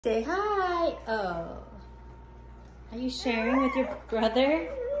Say hi. Oh. Are you sharing with your brother?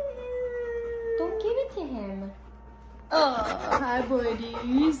 Don't give it to him. Oh, hi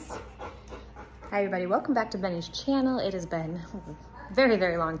buddies. Hi everybody, welcome back to Benny's channel. It has been a very,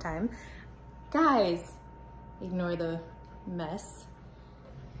 very long time. Guys, ignore the mess.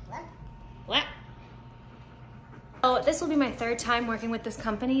 What? So this will be my third time working with this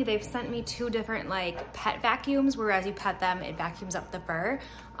company. They've sent me two different like pet vacuums where as you pet them, it vacuums up the fur.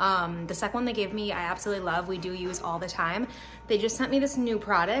 The second one they gave me, I absolutely love. We do use all the time. They just sent me this new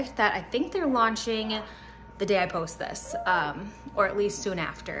product that I think they're launching the day I post this, or at least soon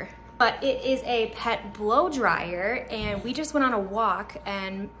after. But it is a pet blow dryer, and we just went on a walk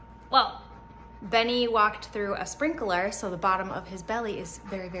and, well, Benny walked through a sprinkler, so the bottom of his belly is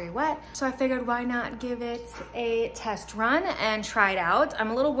very, very wet. So I figured why not give it a test run and try it out. I'm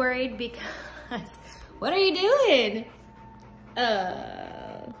a little worried because, what are you doing?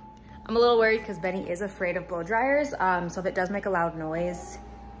 I'm a little worried because Benny is afraid of blow dryers. So if it does make a loud noise,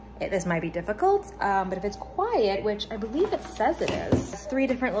 this might be difficult. But if it's quiet, which I believe it says it is, it's 3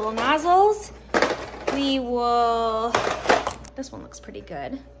 different little nozzles. We will, this one looks pretty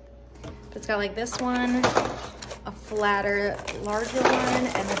good. It's got like this one, a flatter, larger one,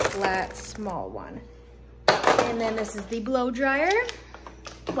 and a flat, small one. And then this is the blow dryer,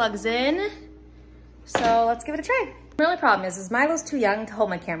 plugs in. So let's give it a try. The only problem is Milo's too young to hold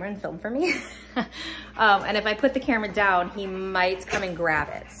my camera and film for me. And if I put the camera down, he might come and grab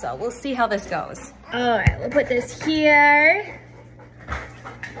it. So we'll see how this goes. All right, we'll put this here.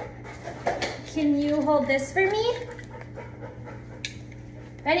 Can you hold this for me?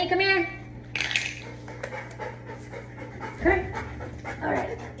 Benny, come here. Come here. All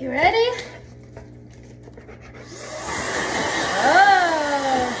right, you ready?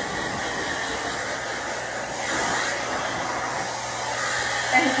 Oh.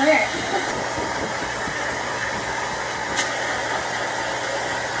 Benny, come here.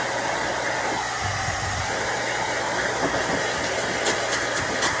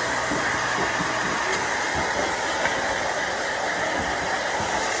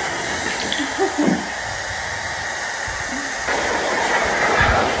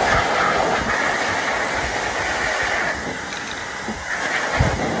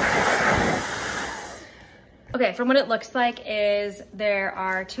 Okay, from what it looks like is there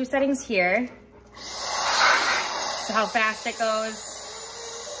are 2 settings here. So how fast it goes.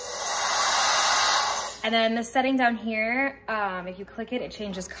 And then the setting down here, if you click it, it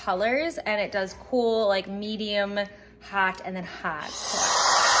changes colors and it does cool, like medium, hot, and then hot.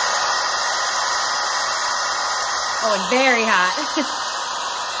 Oh, and very hot.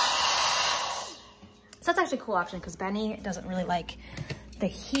 So that's actually a cool option because Benny doesn't really like the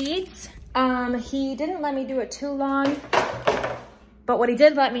heat. He didn't let me do it too long, but what he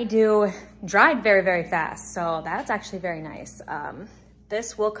did let me do dried very, very fast. So that's actually very nice.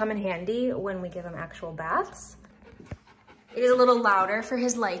 This will come in handy when we give him actual baths. It is a little louder for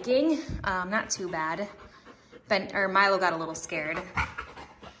his liking. Not too bad. Milo got a little scared,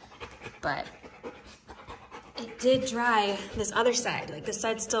 but it did dry this other side. Like this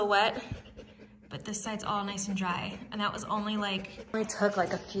side's still wet, but this side's all nice and dry. And that was only it took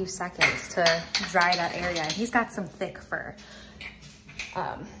like a few seconds to dry that area. And he's got some thick fur.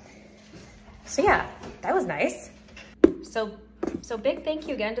 So yeah, that was nice. So big thank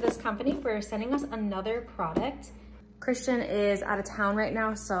you again to this company for sending us another product. Christian is out of town right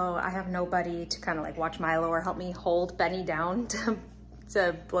now, so I have nobody to kind of like watch Milo or help me hold Benny down to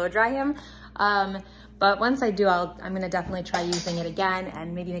blow dry him. But once I do, I'm gonna definitely try using it again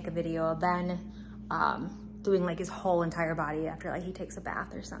and maybe make a video of Ben doing like his whole entire body after like he takes a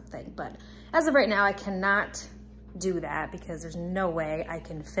bath or something. But as of right now, I cannot do that because there's no way I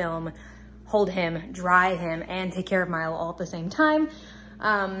can film, hold him, dry him, and take care of Milo all at the same time.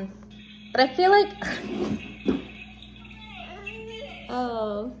 But I feel like,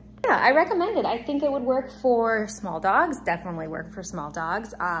 oh. Yeah, I recommend it. I think it would work for small dogs, definitely work for small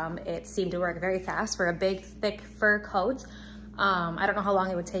dogs. It seemed to work very fast for a big, thick fur coat. I don't know how long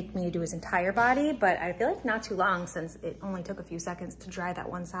it would take me to do his entire body, but I feel like not too long since it only took a few seconds to dry that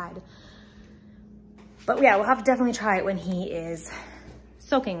one side. But yeah, we'll have to definitely try it when he is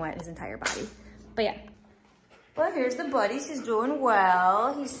soaking wet his entire body. But yeah. But here's the buddies, he's doing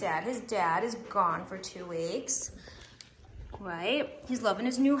well. He's sad his dad is gone for 2 weeks. Right, he's loving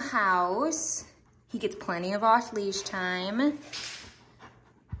his new house. He gets plenty of off-leash time. If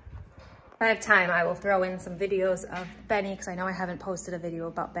I have time, I will throw in some videos of Benny because I know I haven't posted a video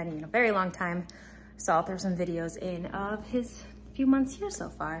about Benny in a very long time. So I'll throw some videos in of his few months here so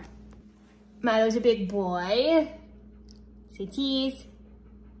far. Milo's a big boy. Say cheese.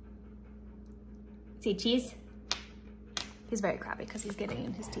 See cheese? He's very crabby because he's getting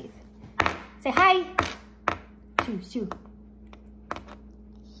in his teeth. Say hi. Shoo, shoo.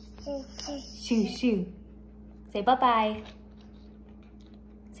 Shoo, shoo. Say bye-bye.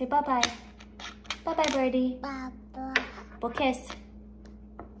 Say bye-bye. Bye-bye, birdie. Bye-bye. We'll kiss.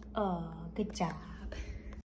 Oh, good job.